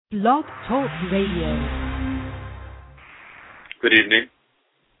Blog Talk Radio. Good evening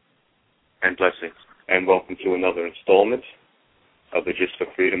and blessings, and welcome to another installment of the Gist of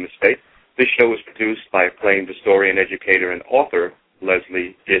Freedom Estate. This show is produced by acclaimed historian, educator, and author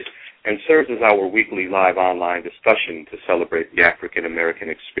Leslie Gist, and serves as our weekly live online discussion to celebrate the African American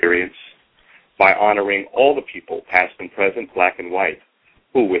experience by honoring all the people, past and present, black and white,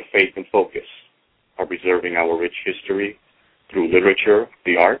 who, with faith and focus, are preserving our rich history through literature,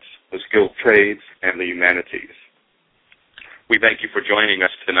 the arts, the skilled trades, and the humanities. We thank you for joining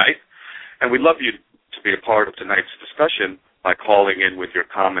us tonight, and we'd love you to be a part of tonight's discussion by calling in with your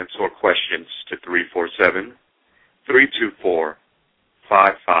comments or questions to 347-324-5552.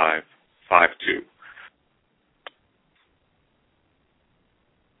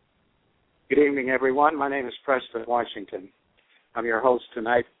 Good evening, everyone. My name is Preston Washington. I'm your host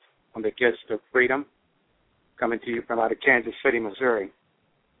tonight on the Gist of Freedom, coming to you from out of Kansas City, Missouri.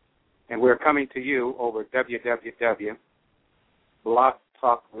 And we're coming to you over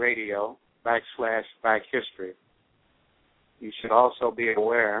www.blogtalkradio.com/Black History. You should also be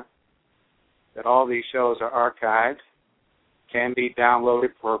aware that all these shows are archived, can be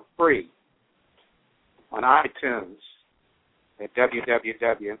downloaded for free on iTunes at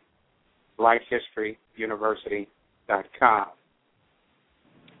www.blackhistoryuniversity.com.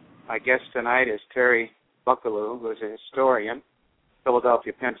 My guest tonight is Terry Buckalew, who is a historian,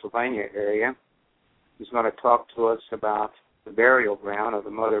 Philadelphia, Pennsylvania area. He's going to talk to us about the burial ground of the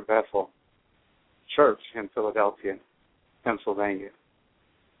Mother Bethel Church in Philadelphia, Pennsylvania.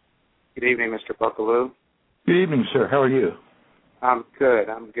 Good evening, Mr. Buckalew. Good evening, sir. How are you? I'm good.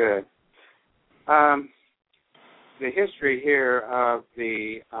 The history here of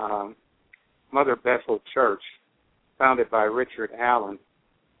the Mother Bethel Church, founded by Richard Allen.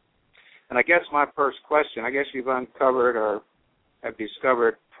 And I guess my first question, I guess you've uncovered or have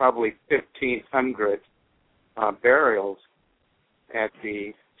discovered probably 1,500 burials at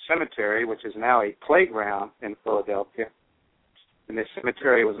the cemetery, which is now a playground in Philadelphia. And the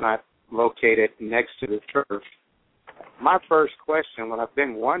cemetery was not located next to the church. My first question, what I've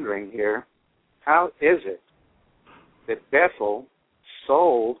been wondering here, how is it that Bethel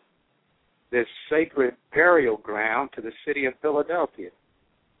sold this sacred burial ground to the city of Philadelphia?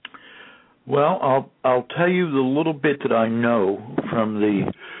 Well, I'll tell you the little bit that I know from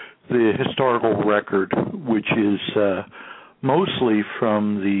the historical record, which is mostly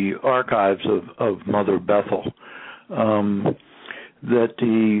from the archives of Mother Bethel, that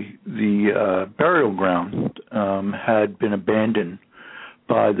the burial ground had been abandoned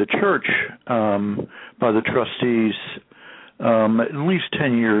by the church, by the trustees, at least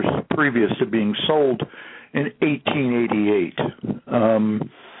 10 years previous to being sold in 1888.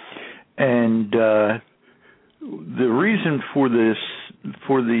 And the reason for the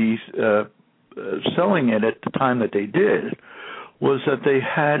selling it at the time that they did was that they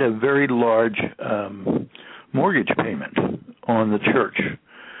had a very large mortgage payment on the church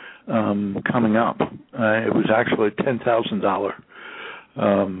coming up. It was actually a $10,000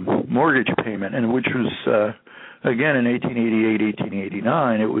 mortgage payment, and which was again in 1888,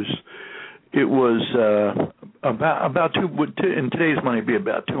 1889. It was about in today's money, it'd be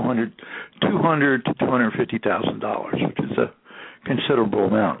about $200,000 to $250,000, which is a considerable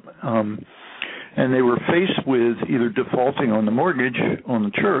amount. And they were faced with either defaulting on the mortgage on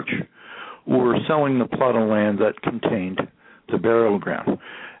the church or selling the plot of land that contained the burial ground.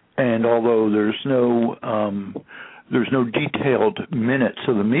 And although there's no detailed minutes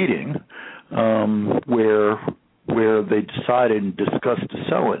of the meeting where they decided and discussed to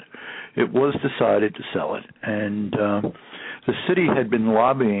sell it, it was decided to sell it, and the city had been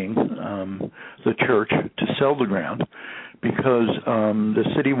lobbying the church to sell the ground because the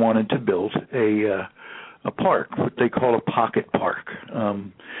city wanted to build a park, what they call a pocket park,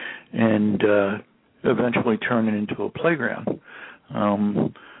 and eventually turn it into a playground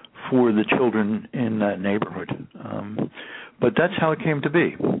for the children in that neighborhood. But that's how it came to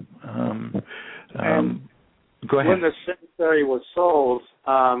be. Go ahead. When the cemetery was sold,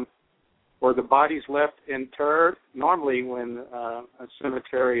 were the bodies left interred? Normally, when a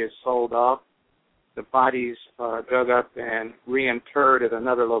cemetery is sold off, the bodies are dug up and reinterred at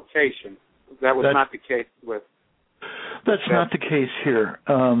another location. That was not the case with... That's not the case here,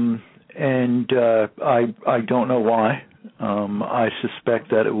 and I don't know why. I suspect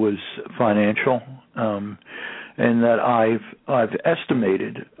that it was financial, and that I've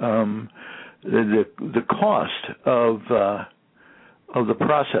estimated the cost of the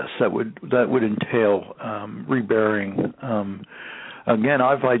process that would entail reburying. Again,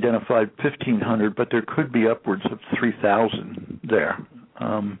 I've identified 1,500, but there could be upwards of 3,000 there.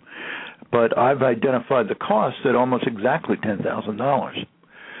 But I've identified the cost at almost exactly $10,000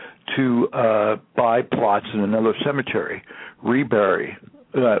 to buy plots in another cemetery, rebury,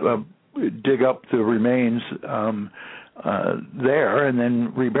 dig up the remains there, and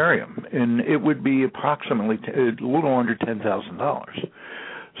then rebury them. And it would be approximately a little under $10,000.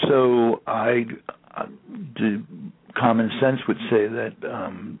 So common sense would say that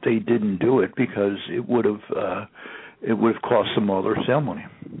they didn't do it because it would have cost them all their sale money.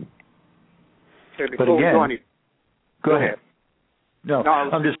 Okay, but again, go ahead. No,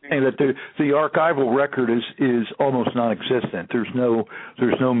 I'm just saying that the archival record is almost non-existent. There's no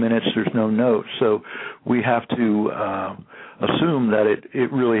minutes, there's no notes. So we have to assume that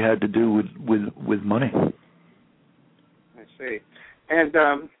it really had to do with money. I see. And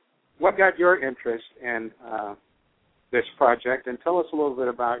what got your interest in this project? And tell us a little bit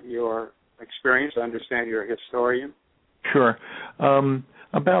about your experience. I understand you're a historian. Sure.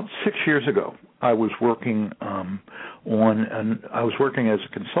 About 6 years ago, I was working I was working as a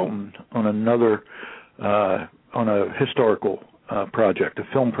consultant on another on a historical project, a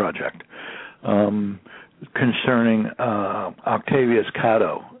film project concerning Octavius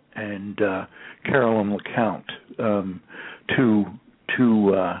Catto and Carolyn LeCount, two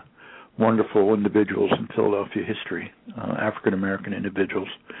wonderful individuals in Philadelphia history, African American individuals.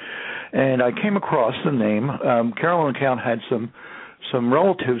 And I came across the name. Carolyn LeCount had some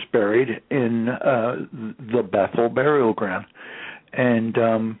relatives buried in the Bethel burial ground, and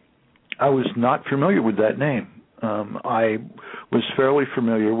I was not familiar with that name. I was fairly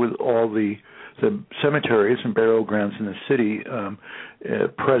familiar with all the cemeteries and burial grounds in the city,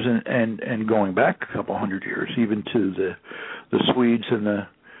 present and going back a couple hundred years, even to the Swedes and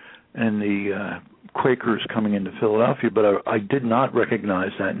the Quakers coming into Philadelphia, but I did not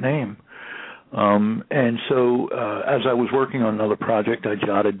recognize that name. And so as I was working on another project, I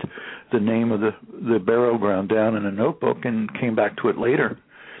jotted the name of the burial ground down in a notebook and came back to it later,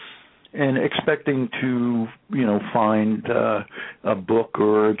 and expecting to, find a book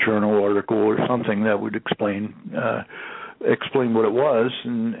or a journal article or something that would explain what it was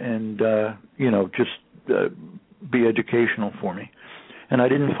and just be educational for me. And I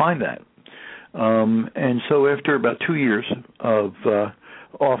didn't find that. And so after about 2 years of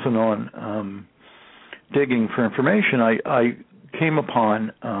off and on digging for information, I came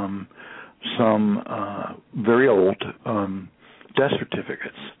upon some very old death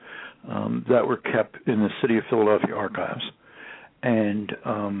certificates that were kept in the City of Philadelphia archives, and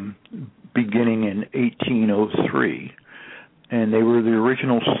beginning in 1803, and they were the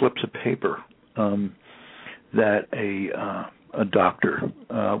original slips of paper that a doctor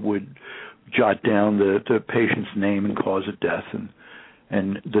would jot down the patient's name and cause of death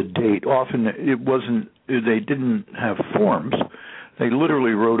and the date. Often they didn't have forms. They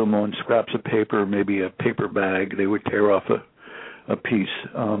literally wrote them on scraps of paper, maybe a paper bag. They would tear off a piece.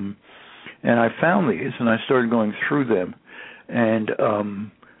 And I found these, and I started going through them, and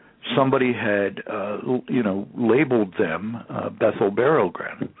somebody had, labeled them Bethel Burial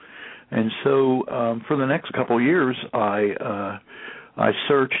Ground. And so for the next couple of years, I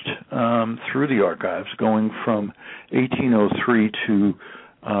searched through the archives, going from 1803 to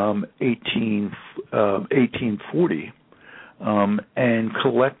 1840, and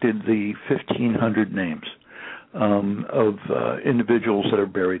collected the 1,500 names of individuals that are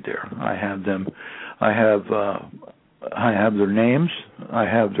buried there. I have them. I have their names. I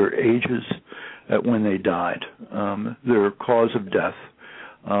have their ages at when they died, their cause of death,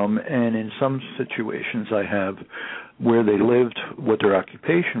 and in some situations I have where they lived, what their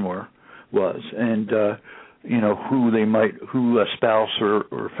occupation was, and who a spouse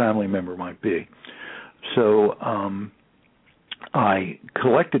or family member might be. So I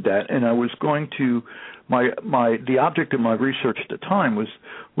collected that, and I was going to the object of my research at the time was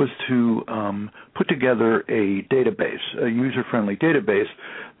to put together a database, a user-friendly database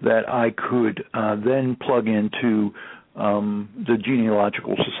that I could then plug into the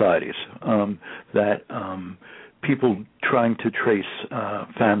genealogical societies that people trying to trace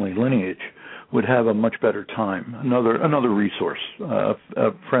family lineage would have a much better time. Another resource, a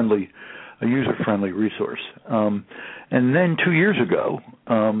user-friendly resource. And then 2 years ago,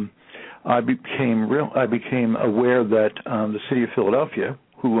 I became aware that the City of Philadelphia,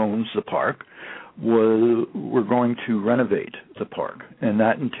 who owns the park, were going to renovate the park, and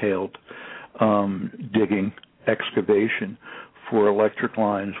that entailed digging, excavation for electric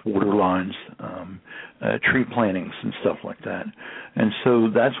lines, water lines, tree plantings, and stuff like that. And so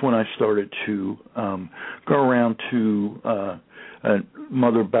that's when I started to go around to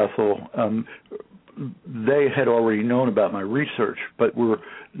Mother Bethel, they had already known about my research, but were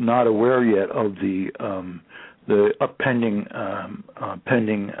not aware yet of the pending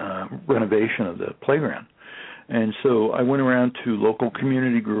renovation of the playground. And so I went around to local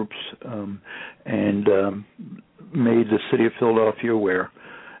community groups and made the city of Philadelphia aware.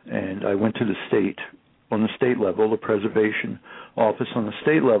 And I went to the state, on the state level, the preservation office on the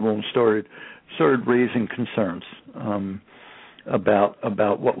state level, and started raising concerns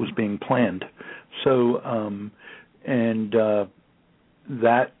about what was being planned. So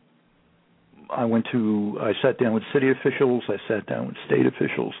that I sat down with city officials, I sat down with state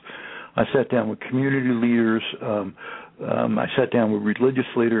officials, I sat down with community leaders, I sat down with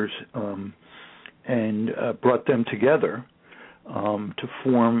religious leaders, and brought them together to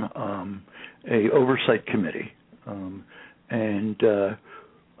form a oversight committee. And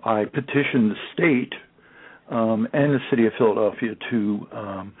I petitioned the state and the city of Philadelphia to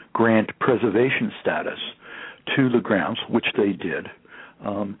grant preservation status to the grounds, which they did.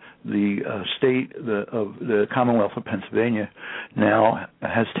 The state of the Commonwealth of Pennsylvania now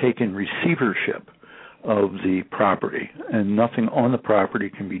has taken receivership of the property, and nothing on the property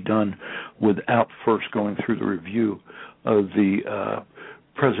can be done without first going through the review of the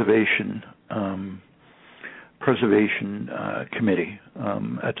preservation committee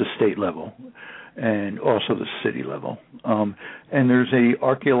at the state level and also the city level. And there's a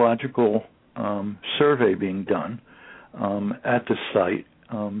archaeological survey being done at the site.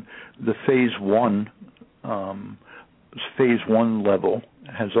 The phase one level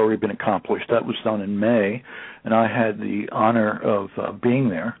has already been accomplished. That was done in May, and I had the honor of being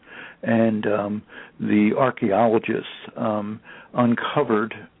there. And the archaeologists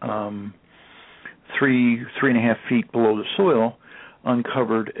uncovered 3.5 feet below the soil,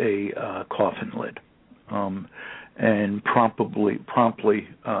 uncovered a coffin lid, and promptly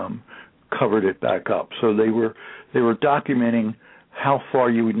covered it back up. So they were documenting how far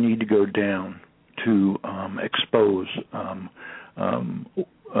you would need to go down to expose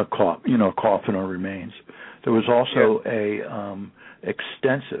a coffin or remains. There was also a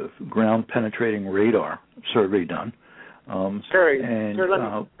extensive ground penetrating radar survey done. Let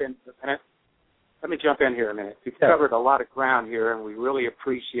me jump in here a minute. You've covered a lot of ground here, and we really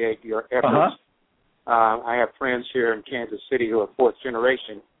appreciate your efforts. I have friends here in Kansas City who are fourth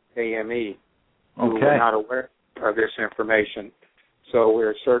generation AME who were not aware of this information. So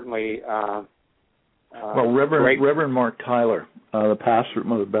we're certainly Reverend Mark Tyler, the pastor at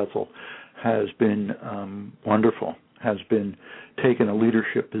Mother Bethel, has been wonderful, has been taking a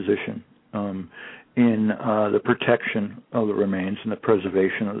leadership position in the protection of the remains and the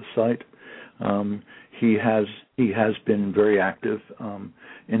preservation of the site. He has been very active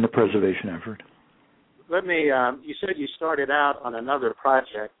in the preservation effort. Let me. You said you started out on another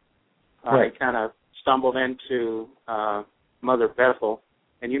project. Right. I kind of stumbled into Mother Bethel,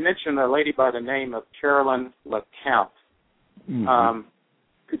 and you mentioned a lady by the name of Carolyn LeCount. Mm-hmm.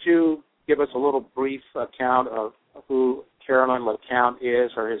 Could you give us a little brief account of who Carolyn LeCount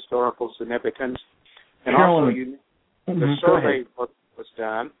is, her historical significance? And Carolyn, also, the survey work was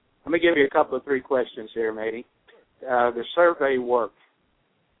done. Let me give you a couple of 3 questions here, matey. The survey work,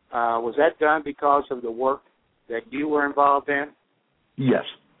 was that done because of the work that you were involved in? Yes.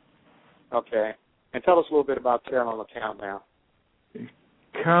 Okay. And tell us a little bit about Carolyn LeCount now.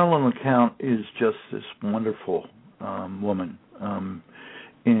 Carolyn LeCount is just this wonderful woman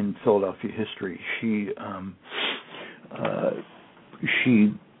in Philadelphia history. She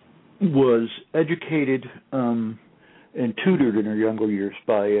was educated and tutored in her younger years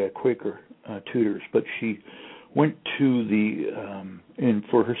by Quaker tutors, but she went to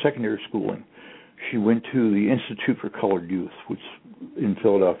for her secondary schooling, she went to the Institute for Colored Youth, which in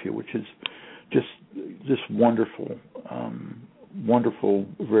Philadelphia, which is just this wonderful,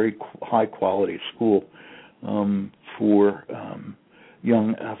 very high quality school for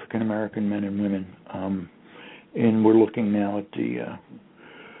young African American men and women. And we're looking now at the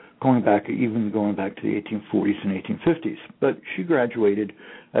going back to the 1840s and 1850s. But she graduated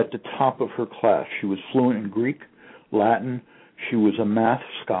at the top of her class. She was fluent in Greek, Latin. She was a math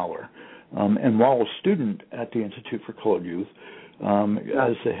scholar. And while a student at the Institute for Colored Youth,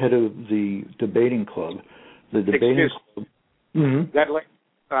 as the head of the debating club, that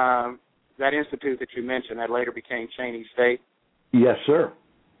institute that you mentioned, that later became Cheney State? Yes, sir.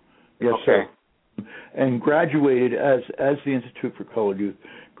 Yes, okay. sir. And graduated, as the Institute for Colored Youth,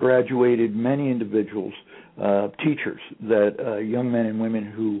 graduated many individuals, teachers, that young men and women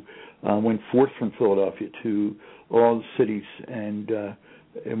who went forth from Philadelphia to all the cities and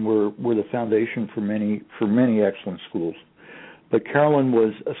were the foundation for many excellent schools. But Carolyn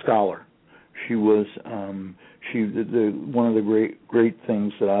was a scholar. She was one of the great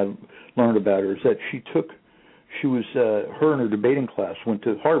things that I've learned about her is that her and her debating class went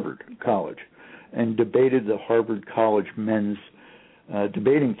to Harvard College and debated the Harvard College men's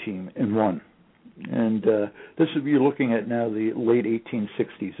debating team and won. And you're looking at now the late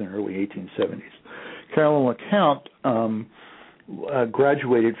 1860s and early 1870s. Carolyn LeCount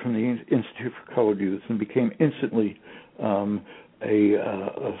graduated from the Institute for Colored Youth and became instantly a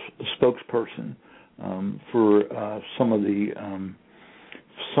spokesperson for some of the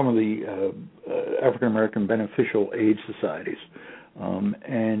African American beneficial aid societies,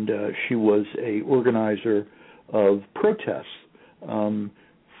 and she was a organizer of protests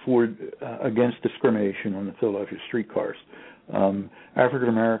against discrimination on the Philadelphia streetcars. African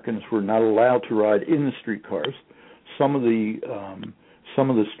Americans were not allowed to ride in the streetcars. Some of the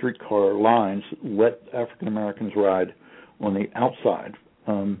streetcar lines let African Americans ride on the outside,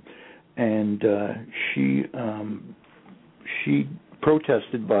 and she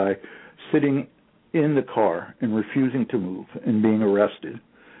protested by sitting in the car and refusing to move and being arrested.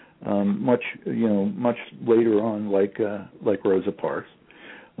 Much later on, like Rosa Parks,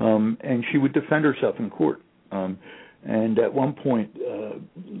 and she would defend herself in court. And at one point,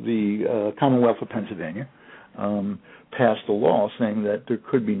 the Commonwealth of Pennsylvania passed a law saying that there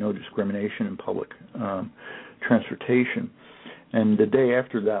could be no discrimination in public transportation. And the day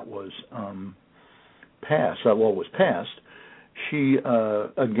after that was that law was passed, she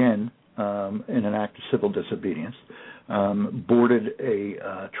again, in an act of civil disobedience, boarded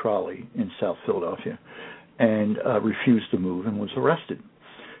a trolley in South Philadelphia and refused to move and was arrested.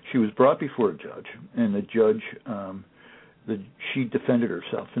 She was brought before a judge, and the judge, she defended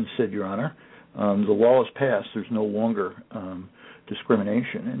herself and said, "Your Honor, the law is passed. There's no longer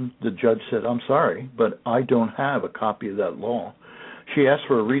discrimination." And the judge said, "I'm sorry, but I don't have a copy of that law." She asked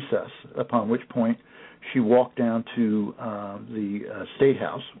for a recess, upon which point she walked down to the State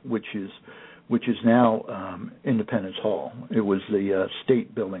House, which is now Independence Hall. It was the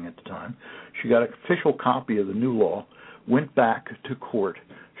state building at the time. She got an official copy of the new law, went back to court,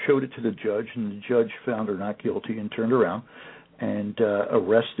 showed it to the judge, and the judge found her not guilty and turned around and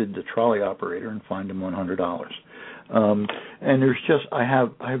arrested the trolley operator and fined him $100. And there's I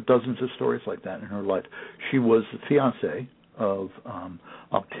have dozens of stories like that in her life. She was the fiancée of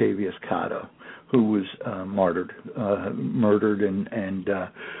Octavius Catto, who was murdered in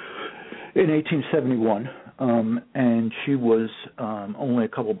 1871, and she was only a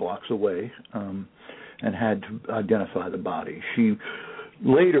couple blocks away and had to identify the body. She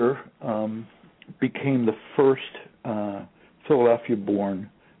later became the first Philadelphia-born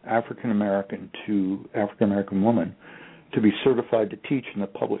African American woman to be certified to teach in the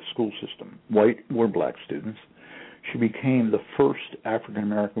public school system, white or black students. She became the first African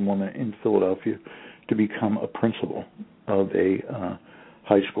American woman in Philadelphia to become a principal of a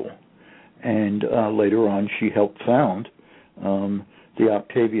high school. And later on, she helped found the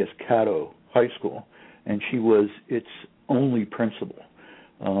Octavius Catto High School, and she was its only principal.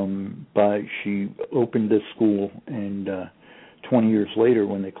 She opened this school, and 20 years later,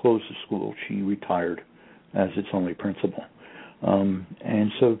 when they closed the school, she retired as its only principal.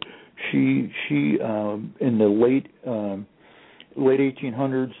 And so she in the late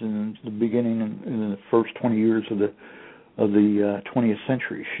 1800s and the beginning in the first 20 years of the 20th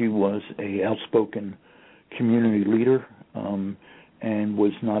century, she was a outspoken community leader and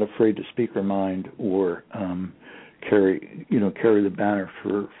was not afraid to speak her mind or carry the banner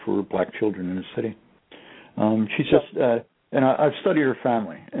for black children in the city. She's just and I've studied her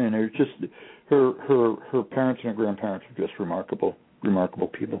family, and they're just her parents and her grandparents are just remarkable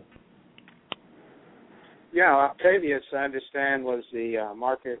people. Yeah, Octavius, I understand, was the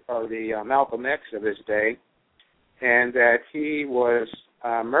the Malcolm X of his day, and that he was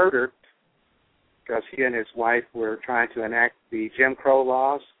murdered because he and his wife were trying to enact the Jim Crow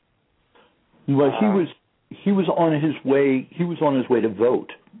laws. Well, he was on his way. He was on his way to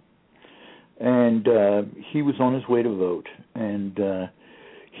vote, and he was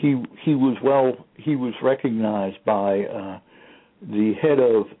recognized by the head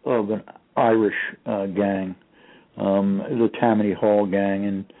of an Irish gang, the Tammany Hall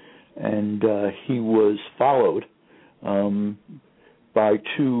gang, and he was followed by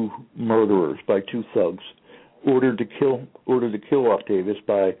two murderers, by two thugs, ordered to kill Octavius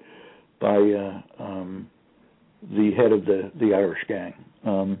by the head of the Irish gang,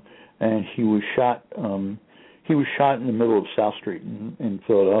 and he was shot. He was shot in the middle of South Street in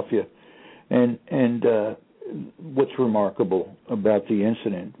Philadelphia, and what's remarkable about the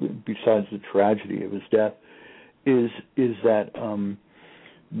incident, besides the tragedy of his death, is that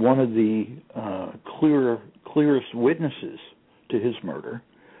one of the clearest witnesses to his murder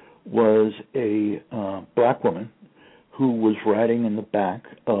was a black woman who was riding in the back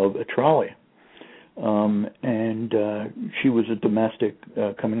of a trolley. And she was a domestic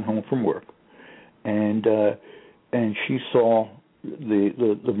coming home from work. And she saw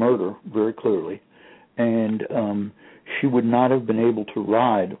the murder very clearly. And she would not have been able to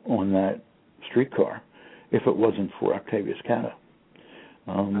ride on that streetcar if it wasn't for Octavius Catto.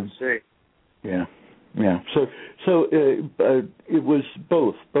 I see. Yeah. So it was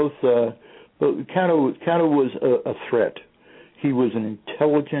both. Catto was a threat. He was an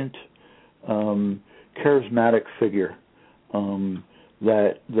intelligent, charismatic figure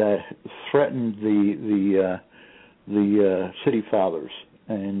that threatened the city fathers,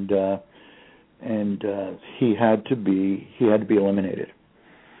 and he had to be eliminated.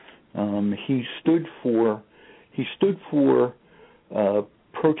 He stood for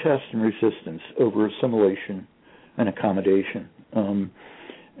protest and resistance over assimilation and accommodation, and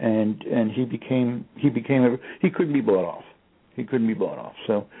he couldn't be bought off. He couldn't be bought off.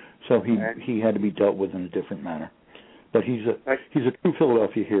 So he had to be dealt with in a different manner. But he's a true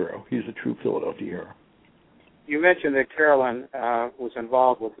Philadelphia hero. He's a true Philadelphia hero. You mentioned that Carolyn was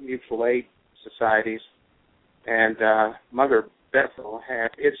involved with mutual aid societies, and Mother Bethel had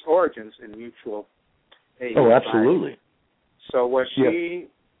its origins in mutual aid. Oh, absolutely. So was she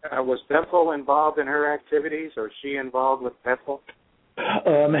was Bethel involved in her activities, or was she involved with Bethel?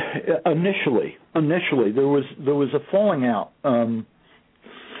 Initially, there was a falling out. Her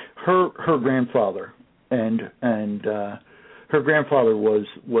grandfather and her grandfather was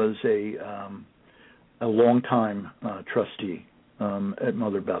a longtime trustee at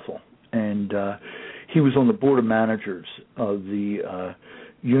Mother Bethel, and he was on the board of managers of the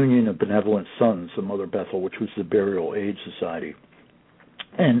Union of Benevolent Sons of Mother Bethel, which was the Burial Aid Society.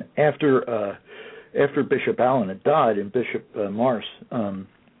 And after Bishop Allen had died and Bishop Morris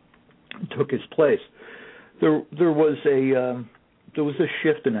took his place, there was a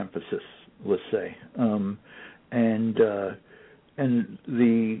shift in emphasis, let's say, and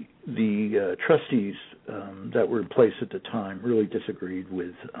the trustees that were in place at the time really disagreed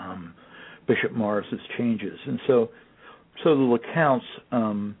with Bishop Morris's changes, and so the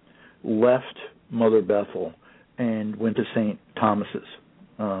LeCounts left Mother Bethel and went to St. Thomas's,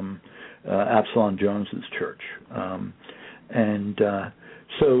 Absalom Jones's church, and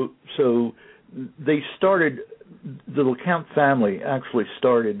so they started. The LeCount family actually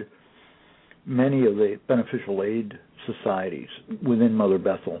started many of the beneficial aid societies within Mother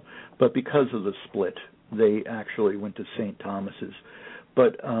Bethel, but because of the split, they actually went to St. Thomas's.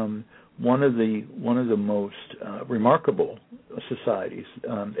 But one of the most remarkable societies,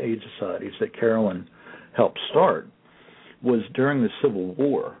 aid societies that Carolyn helped start, was during the Civil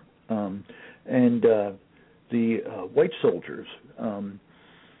War, and the white soldiers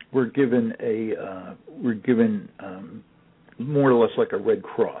were given more or less like a Red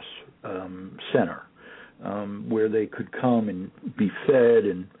Cross center, where they could come and be fed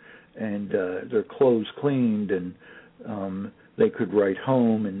and their clothes cleaned, and they could write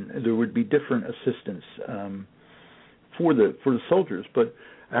home, and there would be different assistance for the soldiers. But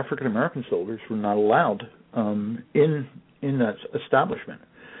African American soldiers were not allowed in that establishment.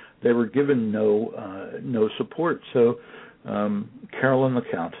 They were given no support. So Carolyn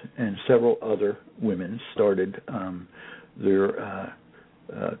LeCount and several other women started their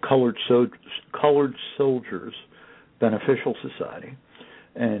Colored Soldiers Beneficial Society,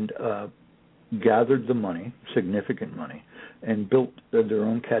 and gathered the money, significant money, and built their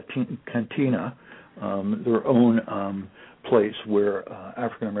own cantina, their own place where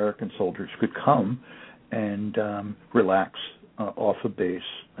African American soldiers could come and relax off a base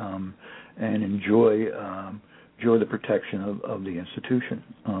and enjoy the protection of the institution.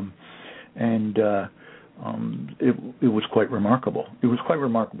 It was quite remarkable.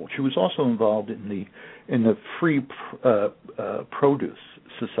 She was also involved in the Free Produce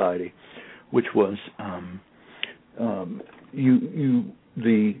Society, which was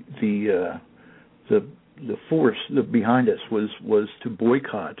the force behind us was to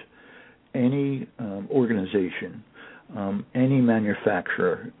boycott any organization, any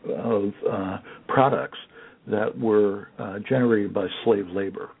manufacturer of products that were generated by slave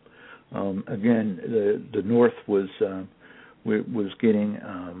labor. Again, the North was getting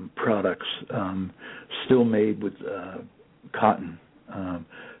products still made with cotton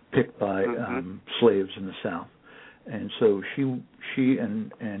picked by slaves in the South, and so she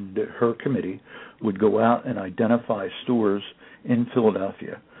and her committee would go out and identify stores in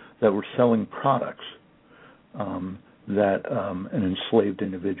Philadelphia that were selling products that an enslaved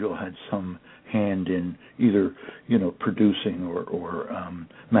individual had some hand in either, producing or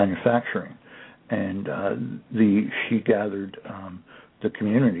manufacturing. And she gathered the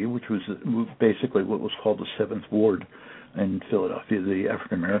community, which was basically what was called the Seventh Ward in Philadelphia, the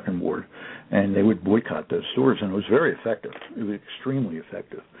African American Ward, and they would boycott those stores, and it was very effective. It was extremely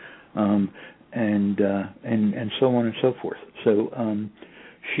effective, and so on and so forth. So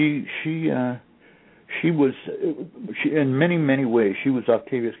she was in many ways she was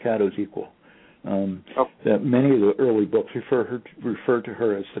Octavius Catto's equal. That many of the early books refer to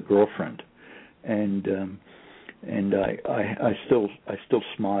her as the girlfriend, and I still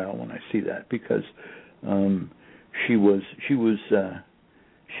smile when I see that, because she was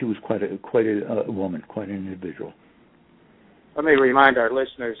quite a woman, quite an individual. Let me remind our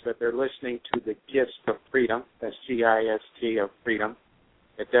listeners that they're listening to The Gist of Freedom, that's GIST of Freedom,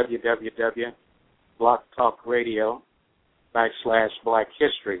 at www.blogtalkradio.com/Black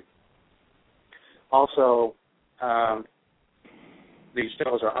History. Also, these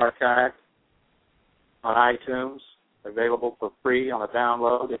shows are archived on iTunes, available for free on a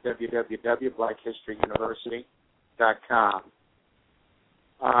download at www.blackhistoryuniversity.com.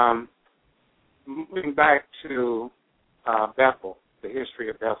 Moving back to Bethel, the history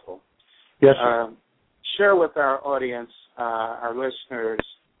of Bethel. Yes. Share with our audience, our listeners,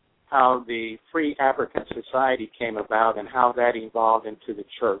 how the Free African Society came about and how that evolved into the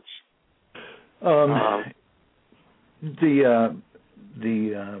church. The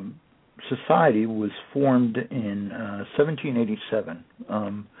society was formed in 1787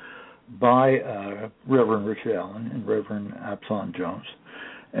 by Reverend Richard Allen and Reverend Absalom Jones,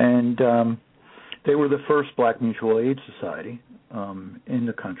 and they were the first Black mutual aid society in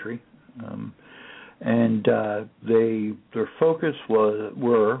the country, and their focus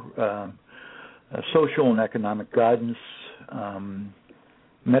were social and economic guidance,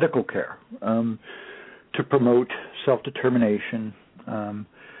 medical care, to promote self-determination.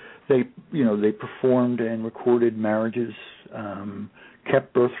 They performed and recorded marriages,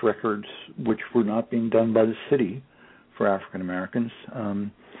 kept birth records, which were not being done by the city for African Americans.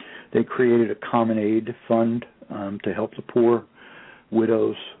 They created a common aid fund to help the poor,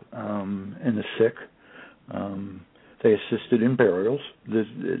 widows, and the sick. They assisted in burials.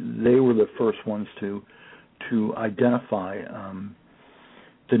 They were the first ones to identify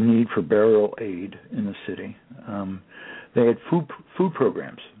the need for burial aid in the city. They had food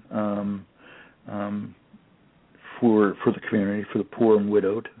programs for the community, for the poor and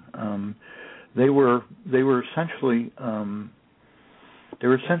widowed. They were essentially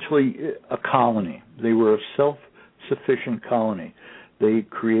a colony. They were a self-sufficient colony. They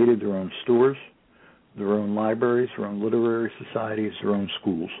created their own stores, their own libraries, their own literary societies, their own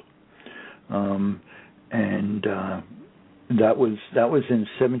schools, and that was in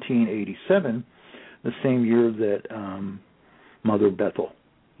 1787, the same year that Mother Bethel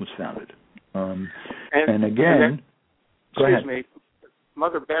was founded. And again, go ahead. Excuse me,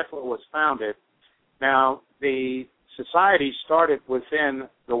 Mother Bethel was founded. Now, the society started within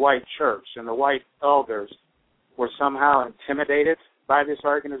the white church, and the white elders were somehow intimidated by this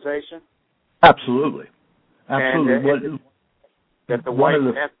organization? Absolutely. And that the white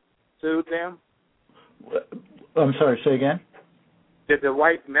Methodists sued them? I'm sorry, say again? Did the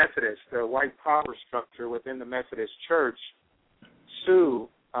white Methodists, the white power structure within the Methodist Church, sue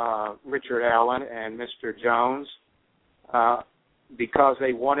Richard Allen and Mr. Jones because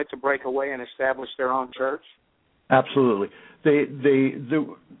they wanted to break away and establish their own church? Absolutely.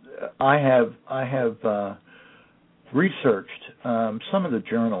 I have researched some of the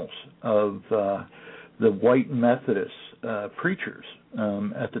journals of the white Methodist preachers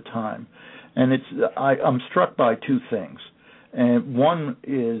at the time, and I'm struck by two things. And one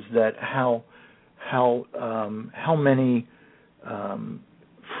is that how many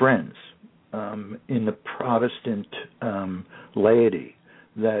friends in the Protestant laity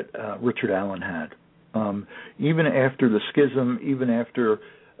that Richard Allen had. Even after the schism, even after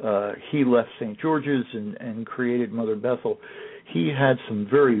he left St. George's and created Mother Bethel, he had some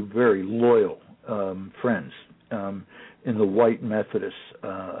very, very loyal friends in the white Methodist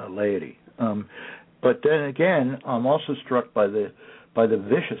laity. But then again, I'm also struck by the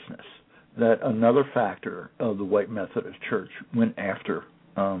viciousness that another factor of the white Methodist Church went after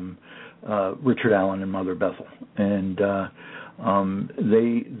Richard Allen and Mother Bethel, and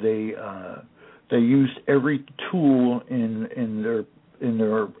they used every tool in their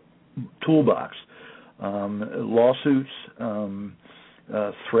toolbox, lawsuits,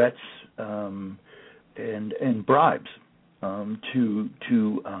 threats, and bribes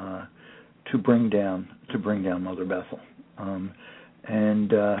bring down Mother Bethel.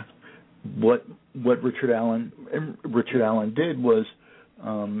 And what Richard Allen did was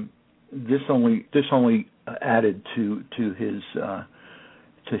this only added to his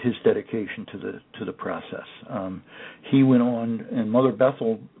dedication to the process. He went on, and Mother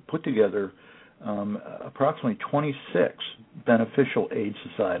Bethel put together approximately 26 beneficial aid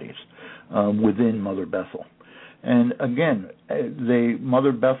societies within Mother Bethel. And again,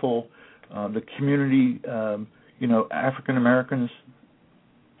 Mother Bethel, the community, African Americans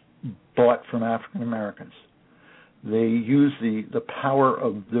bought from African Americans. They used the power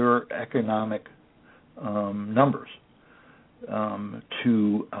of their economic numbers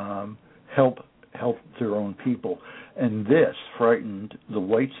to help their own people, and this frightened the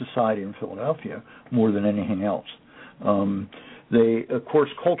white society in Philadelphia more than anything else. They, of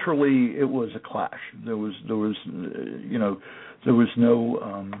course, culturally, it was a clash. There was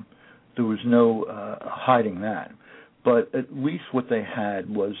no hiding that. But at least what they had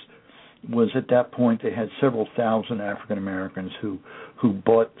was at that point they had several thousand African Americans who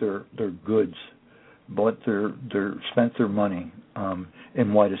bought their goods, spent their money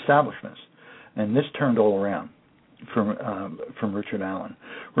in white establishments, and this turned all around from Richard Allen.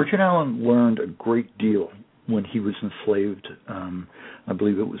 Richard Allen learned a great deal when he was enslaved. I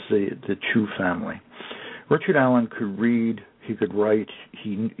believe it was the Chu family. Richard Allen could read, he could write.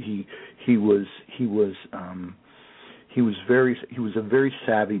 He was a very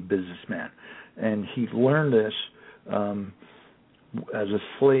savvy businessman, and he learned this as a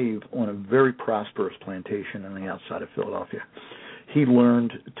slave on a very prosperous plantation on the outside of Philadelphia. He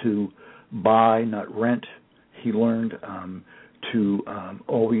learned to buy, not rent. He learned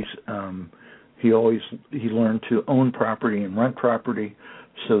he learned to own property and rent property,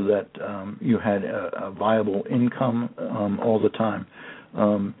 so that you had a viable income all the time.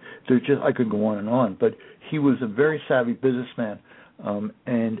 I could go on and on, but he was a very savvy businessman,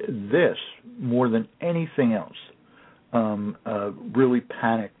 and this, more than anything else, really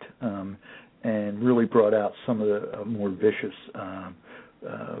panicked and really brought out some of the more vicious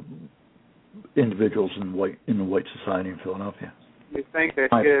individuals in the white society in Philadelphia. You think that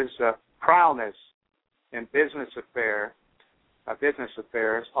his prowess in business affairs,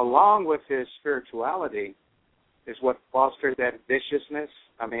 along with his spirituality, is what fostered that viciousness?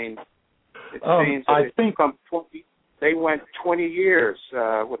 I mean, it seems that they went 20 years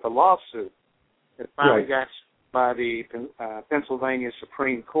with a lawsuit that finally got by the Pennsylvania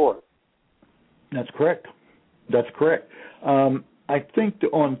Supreme Court. That's correct. I think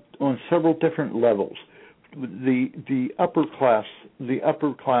on several different levels, the upper class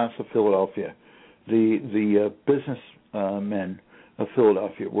of Philadelphia, the business men of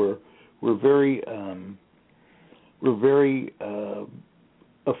Philadelphia were very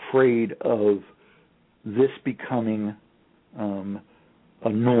afraid of this becoming a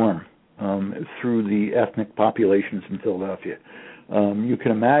norm through the ethnic populations in Philadelphia. You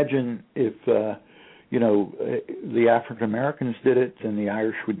can imagine if the African Americans did it, then the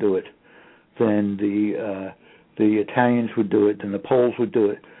Irish would do it, then the Italians would do it, then the Poles would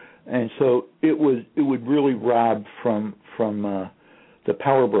do it, and so it would really rob from the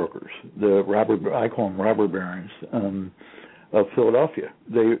power brokers, I call them robber barons of Philadelphia.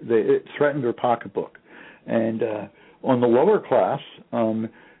 It threatened their pocketbook, and on the lower class,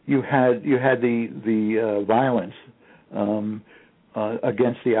 you had the violence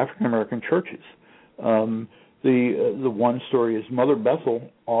against the African American churches. The one story is Mother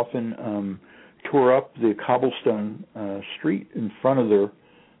Bethel often tore up the cobblestone street in front of their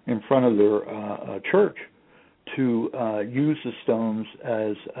church to use the stones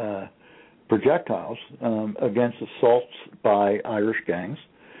as projectiles against assaults by Irish gangs,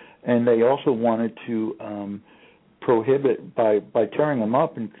 and they also wanted to prohibit by tearing them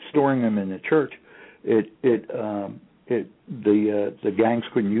up and storing them in the church. The gangs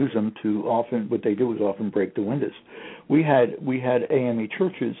couldn't use them to often. What they did was often break the windows. We had AME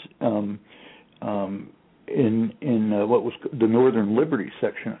churches in what was the Northern Liberty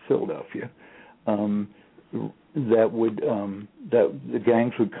section of Philadelphia that the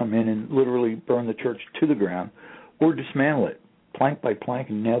gangs would come in and literally burn the church to the ground or dismantle it plank by plank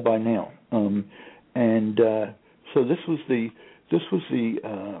and nail by nail. So this was the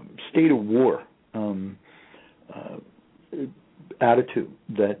state of war attitude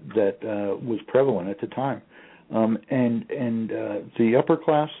that was prevalent at the time, and the upper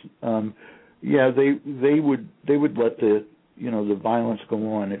class, they would let the violence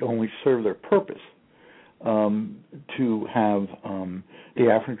go on. It only served their purpose to have the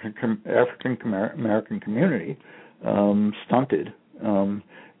African American community stunted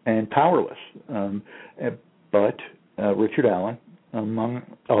and powerless. But Richard Allen, among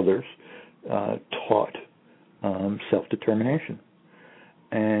others, taught self-determination,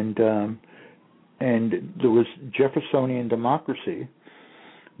 and there was Jeffersonian democracy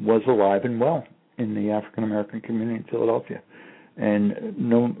was alive and well in the African American community in Philadelphia, and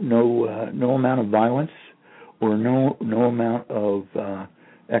no amount of violence or no amount of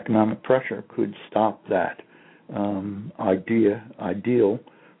economic pressure could stop that ideal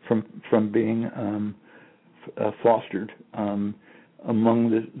from being fostered among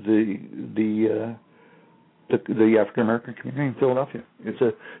the African American community in Philadelphia. It's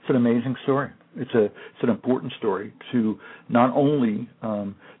an amazing story. It's an important story to not only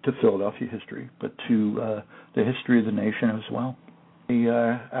to Philadelphia history, but to the history of the nation as well. The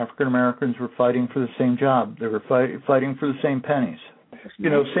African Americans were fighting for the same job. They were fighting for the same pennies. You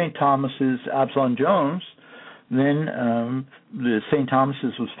know, St. Thomas's Absalom Jones. Then the St.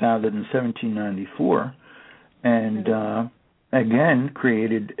 Thomas's was founded in 1794, and again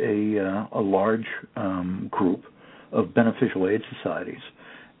created a large group of beneficial aid societies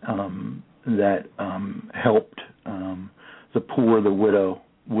that helped the poor, the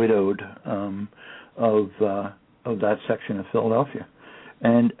widowed of that section of Philadelphia,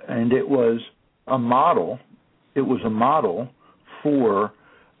 and it was a model. It was a model for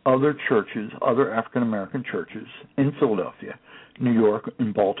other churches, other African American churches in Philadelphia, New York,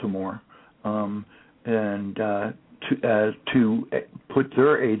 and Baltimore, and to put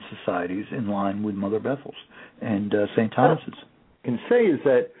their aid societies in line with Mother Bethel's and St. Thomas's. I can say is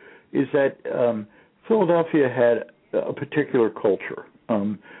that Philadelphia had a particular culture,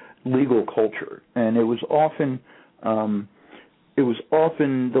 legal culture, and it was often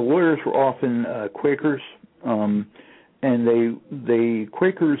the lawyers were often Quakers, and the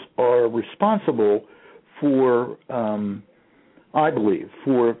Quakers are responsible for, I believe,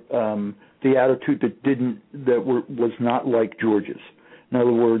 for the attitude was not like George's. In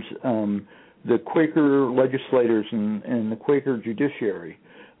other words, the Quaker legislators and the Quaker judiciary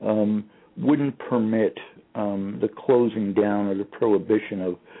wouldn't permit the closing down or the prohibition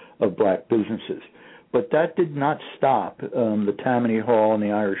of black businesses. But that did not stop the Tammany Hall and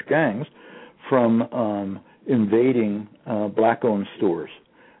the Irish gangs from invading black-owned stores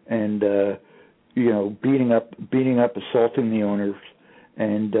and beating up, assaulting the owners,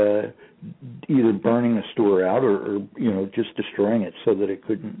 and either burning the store out or just destroying it so that it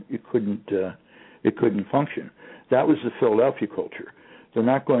couldn't function. That was the Philadelphia culture. They're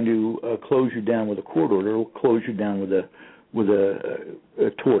not going to close you down with a court order. They'll close you down with a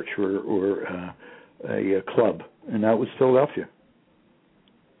torch or a club, and that was Philadelphia.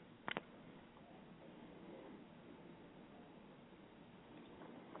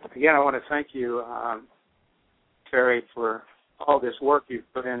 Again, I want to thank you, Terry, for all this work you've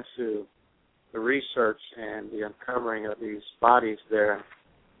put into the research and the uncovering of these bodies there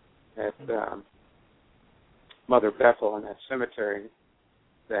at Mother Bethel in that cemetery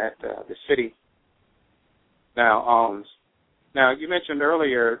that the city now owns. Now, you mentioned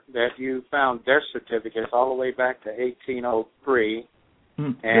earlier that you found death certificates all the way back to 1803,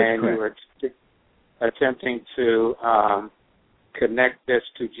 and you were attempting to connect this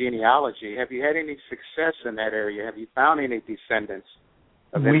to genealogy. Have you had any success in that area? Have you found any descendants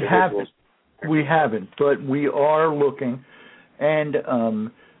of individuals? We haven't, but we are looking. And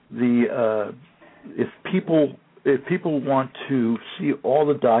if people want to see all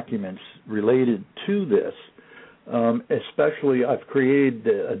the documents related to this, especially I've created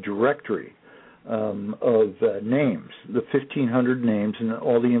a directory of names, the 1,500 names, and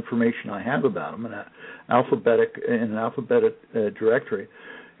all the information I have about them, an alphabetic directory.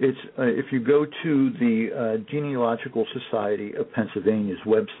 It's if you go to the Genealogical Society of Pennsylvania's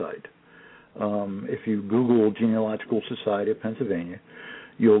website. If you Google Genealogical Society of Pennsylvania,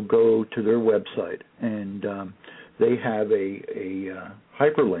 you'll go to their website, and they have a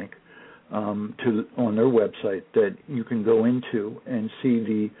hyperlink on their website that you can go into and see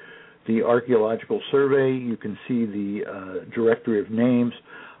the archaeological survey. You can see the directory of names.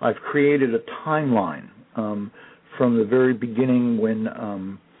 I've created a timeline from the very beginning when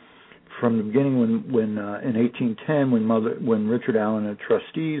in 1810 when Richard Allen and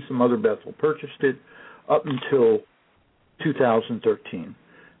trustees, Mother Bethel purchased it, up until 2013,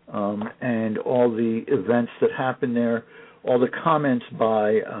 and all the events that happened there, all the comments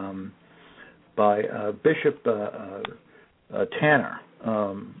by Bishop Tanner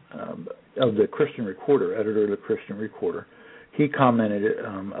of the Christian Recorder, editor of the Christian Recorder. He commented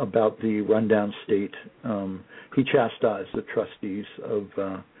about the rundown state. He chastised the trustees of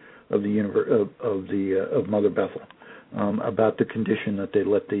Mother Bethel about the condition that they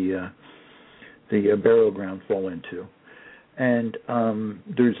let the burial ground fall into. And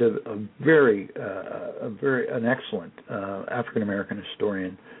there's an excellent African American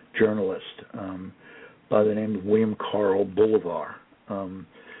historian journalist by the name of William Carl Bolivar.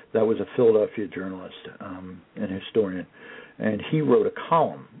 That was a Philadelphia journalist and historian, and he wrote a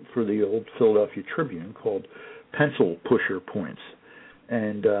column for the old Philadelphia Tribune called Pencil Pusher Points.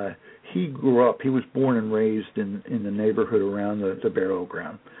 And he was born and raised in the neighborhood around the burial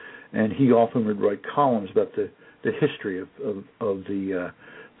ground, and he often would write columns about the history of the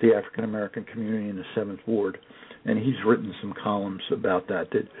African American community in the 7th Ward, and he's written some columns about that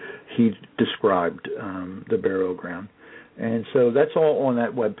he described the burial ground, and so that's all on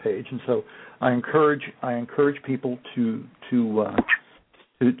that web page. And so I encourage people to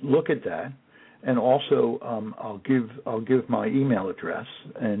look at that, and also I'll give my email address,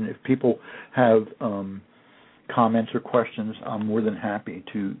 and if people have comments or questions, I'm more than happy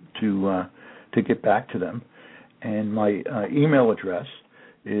to get back to them. And my email address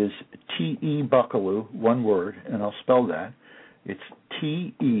is Buckalew, one word, and I'll spell that. It's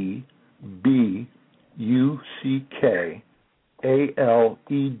TEBUCKALEW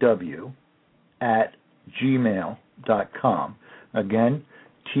 @gmail.com. Again,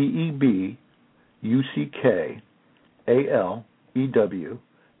 TEBUCKALEW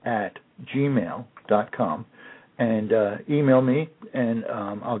 @gmail.com. And email me, and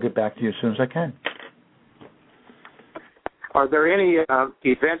I'll get back to you as soon as I can. Are there any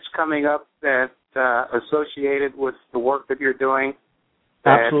events coming up that associated with the work that you're doing?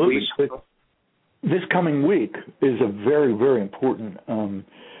 Absolutely. This coming week is a very, very important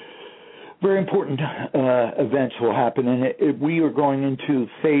events will happen, and we are going into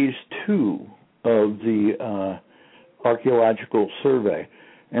phase 2 of the archaeological survey.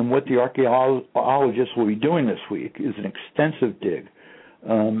 And what the archaeologists will be doing this week is an extensive dig.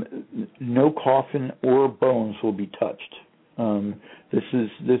 No coffin or bones will be touched. This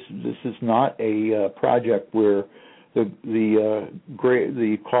is not a project where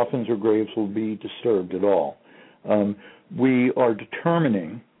the coffins or graves will be disturbed at all. We are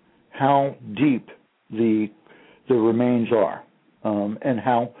determining how deep the remains are, and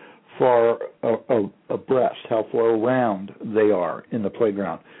how far abreast, how far around they are in the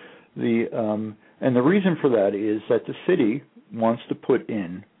playground. And the reason for that is that the city wants to put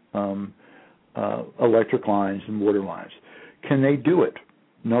in electric lines and water lines. Can they do it?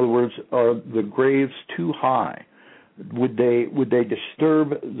 In other words, are the graves too high? Would they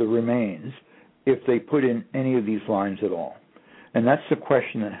disturb the remains if they put in any of these lines at all? And that's the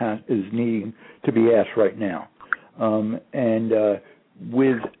question that is needing to be asked right now.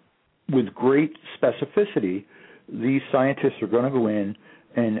 With great specificity, these scientists are going to go in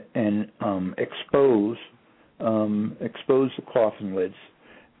and expose the coffin lids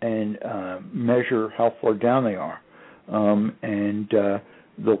and measure how far down they are. And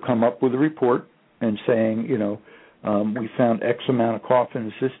they'll come up with a report and saying, we found X amount of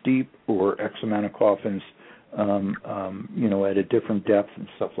coffins this deep, or X amount of coffins, at a different depth and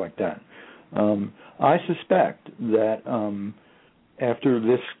stuff like that. I suspect that after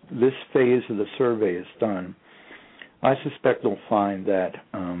this phase of the survey is done, I suspect they'll find that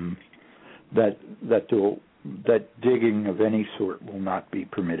that digging of any sort will not be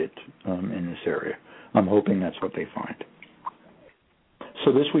permitted in this area. I'm hoping that's what they find.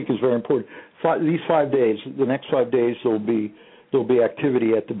 So this week is very important. These 5 days, the next 5 days, there'll be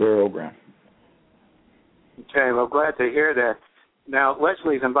activity at the burial ground. Okay, well, glad to hear that. Now,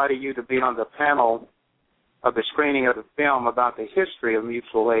 Leslie's invited you to be on the panel of the screening of the film about the history of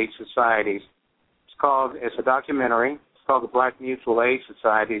mutual aid societies. It's a documentary. It's called The Black Mutual Aid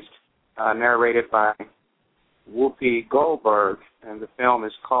Societies, narrated by Whoopi Goldberg, and the film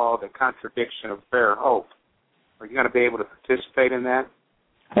is called The Contradiction of Fair Hope. Are you going to be able to participate in that?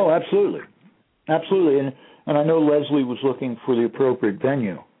 Oh, absolutely. Absolutely. And I know Leslie was looking for the appropriate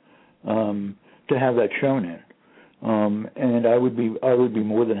venue to have that shown in. And I would be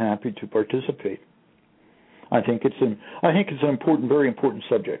more than happy to participate. I think it's an important, very important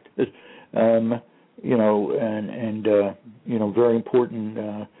subject. Very important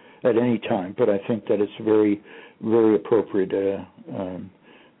at any time. But I think that it's very, very appropriate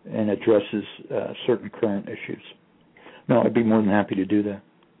and addresses certain current issues. No, I'd be more than happy to do that.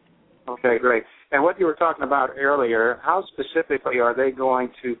 Okay, great. And what you were talking about earlier, how specifically are they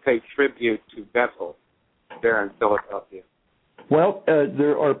going to pay tribute to Bethel there in Philadelphia? Well,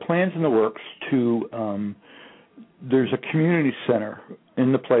 there are plans in the works to. There's a community center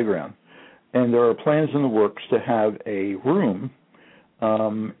in the playground, and there are plans in the works to have a room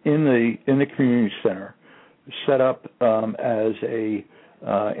in the community center set up as a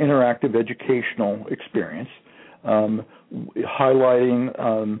interactive educational experience, highlighting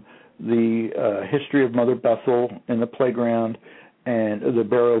the history of Mother Bethel in the playground and the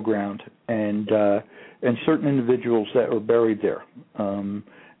burial ground, and certain individuals that were buried there,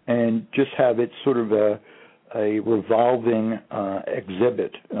 and just have it sort of a revolving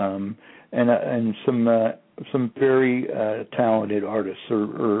exhibit, and some very talented artists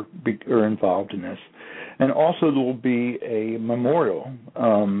are involved in this. And also there will be a memorial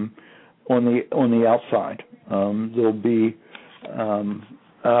on the outside. There'll be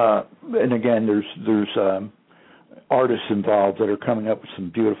and again there's artists involved that are coming up with some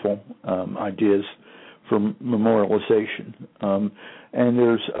beautiful ideas for memorialization. And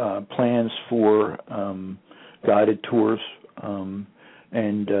there's plans for guided tours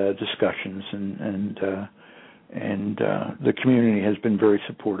and discussions, and the community has been very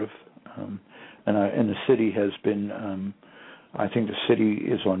supportive, and the city has been. I think the city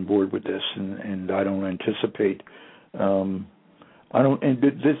is on board with this, and I don't anticipate. I don't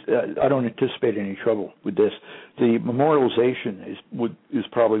anticipate any trouble with this. The memorialization is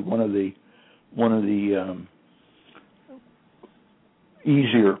probably one of the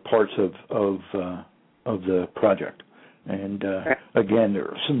easier parts of the project, and again, there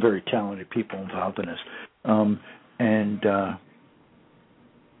are some very talented people involved in this, and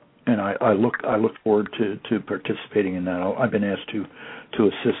I look forward to participating in that. I've been asked to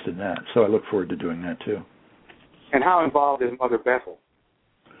assist in that, so I look forward to doing that too. And how involved is Mother Bethel?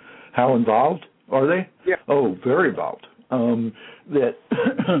 How involved are they? Yeah. Oh, very involved. That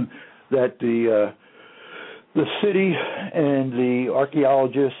the city and the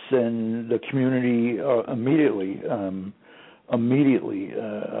archaeologists and the community immediately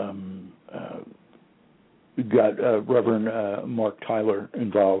got Reverend Mark Tyler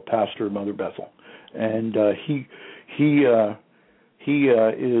involved, pastor of Mother Bethel, and he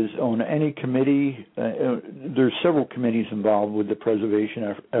is on any committee. There's several committees involved with the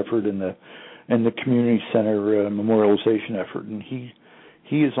preservation effort and the community center memorialization effort, and he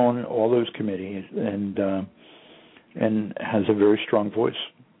is on all those committees and has a very strong voice,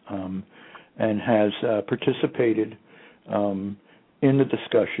 and has participated in the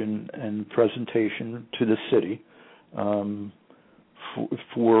discussion and presentation to the city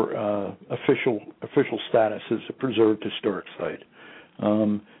for official status as a preserved historic site,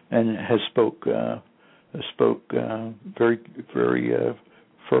 and has spoke very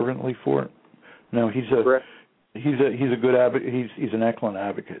fervently for it. No, he's a good advocate. He's an excellent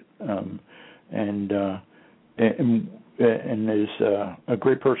advocate, and is a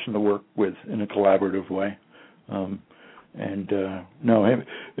great person to work with in a collaborative way.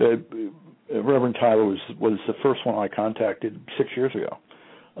 Reverend Tyler was the first one I contacted 6 years ago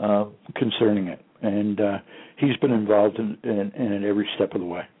concerning it, and he's been involved in it every step of the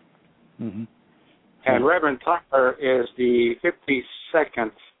way. Mm-hmm. And Reverend Tyler is the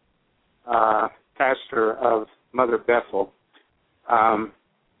 52nd pastor of Mother Bethel.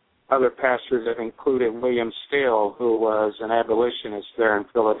 Other pastors have included William Still, who was an abolitionist there in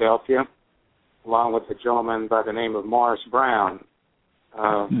Philadelphia, along with a gentleman by the name of Morris Brown.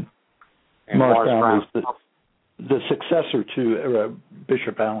 And Morris Brown was the successor to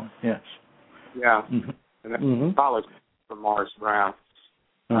Bishop Allen, yes. Yeah, and that's college for Morris Brown.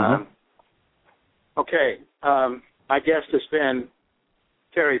 Okay, my guest has been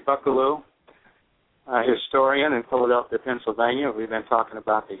Terry Buckalew, a historian in Philadelphia, Pennsylvania. We've been talking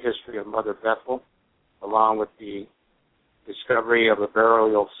about the history of Mother Bethel, along with the discovery of a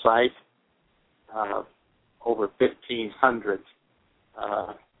burial site. Over 1,500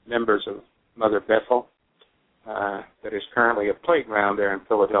 members of Mother Bethel that is currently a playground there in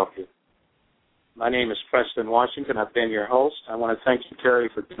Philadelphia. My name is Preston Washington. I've been your host. I want to thank you, Terry,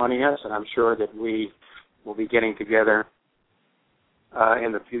 for joining us, and I'm sure that we will be getting together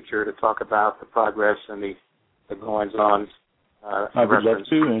in the future to talk about the progress and the goings-on. I would love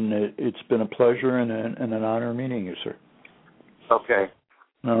to, and it's been a pleasure and an honor meeting you, sir. Okay.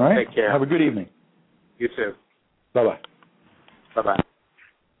 All right. Take care. Have a good evening. You too. Bye-bye. Bye-bye.